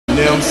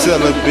Now I'm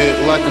celibate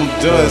like I'm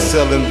done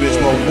selling, bitch.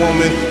 My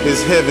woman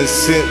is heaven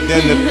sent, then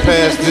the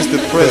past just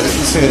the present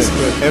tense.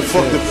 And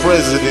fuck the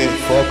president,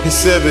 he's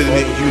severed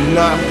it. You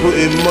not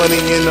putting money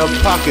in her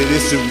pocket,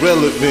 it's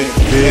irrelevant.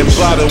 And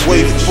by the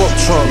way, fuck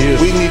Trump,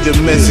 we need the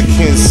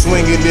Mexicans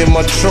swinging in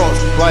my trunk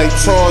like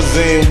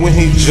Tarzan when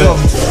he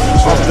jumped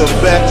off the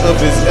back of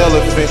his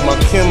elephant. My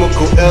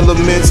chemical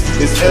elements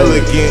is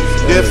elegant,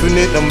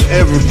 definite, I'm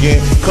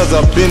arrogant, cause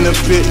I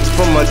benefit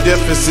from my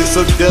deficit.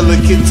 So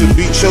delicate to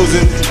be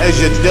chosen as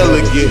your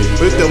delegate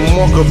with the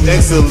mark of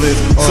excellence.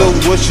 So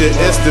what's your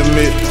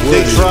estimate?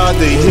 They tried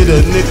to hit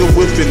a nigga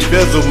with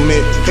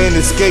embezzlement, can't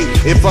escape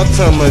if I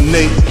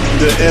terminate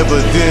the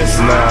evidence.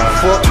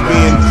 Fuck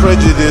being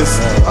prejudiced,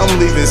 I'm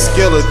leaving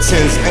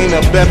skeletons. Ain't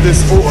a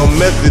Baptist or a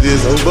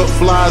Methodist, but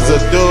flies a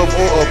dove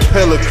or a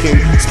pelican.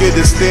 Scared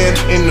to stand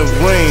in the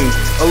rain,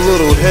 a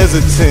little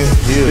hesitant.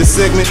 This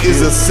segment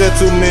is a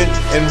settlement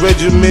and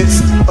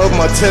regiments of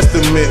my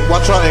testament. Why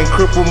try and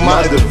cripple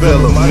my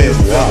development?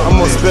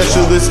 I'm a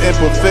specialist and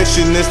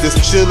perfectionist that's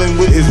chilling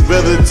with his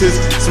relatives,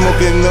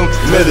 smoking them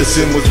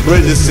medicine with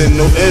Bridgerton,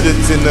 no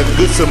editing. A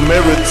good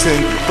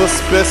Samaritan, a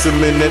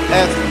specimen that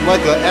acts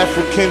like an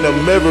African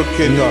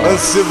American,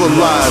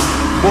 uncivilized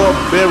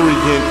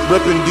barbarian,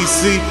 reppin'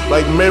 DC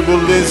like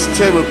Maryland's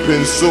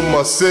terrapins. So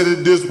my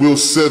sedatives will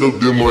settle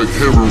them like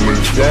heroin.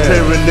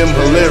 Preparing them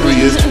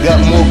hilarious,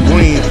 got more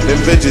green than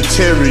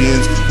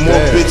vegetarians, more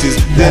bitches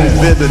than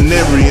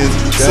veterinarians.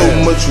 So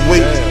much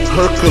weight,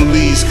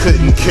 Hercules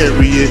couldn't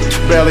carry it.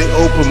 Barely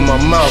open my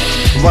mouth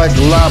like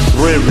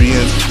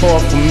librarians.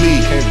 Hard for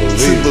me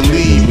to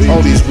believe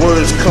all these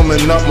words coming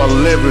out my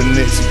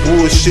larynx.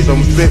 Bullshit, I'm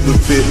fed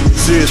with it.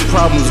 Serious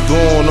problems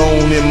going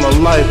on in my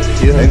life,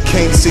 and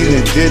can't see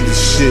the dead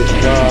shit.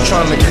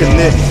 Trying to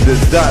connect the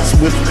dots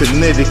with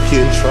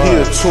Connecticut.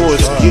 Here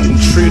towards getting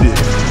treated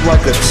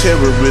like a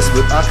terrorist,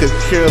 but I could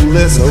care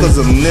less cause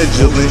I'm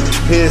negligent.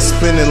 Head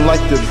spinning like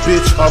the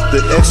bitch off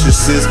The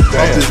Exorcist.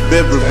 Off this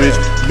beverage,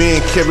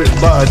 being carried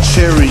by a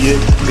chariot.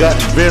 Got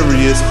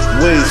various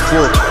ways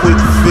for a quick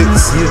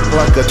fix,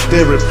 like a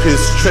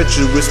therapist.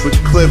 Treacherous with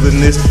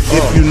cleverness.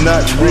 If you're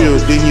not real,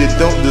 then you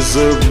don't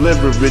deserve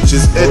leverage.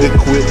 It's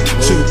adequate.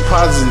 Two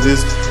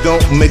positives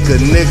don't make a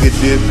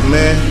negative,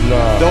 man.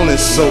 Don't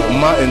insult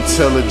my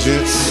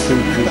intelligence.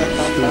 Stupid.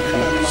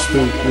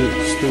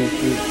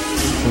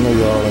 I know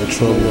y'all in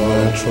trouble,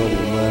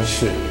 man.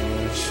 Shit.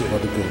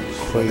 About to go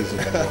crazy.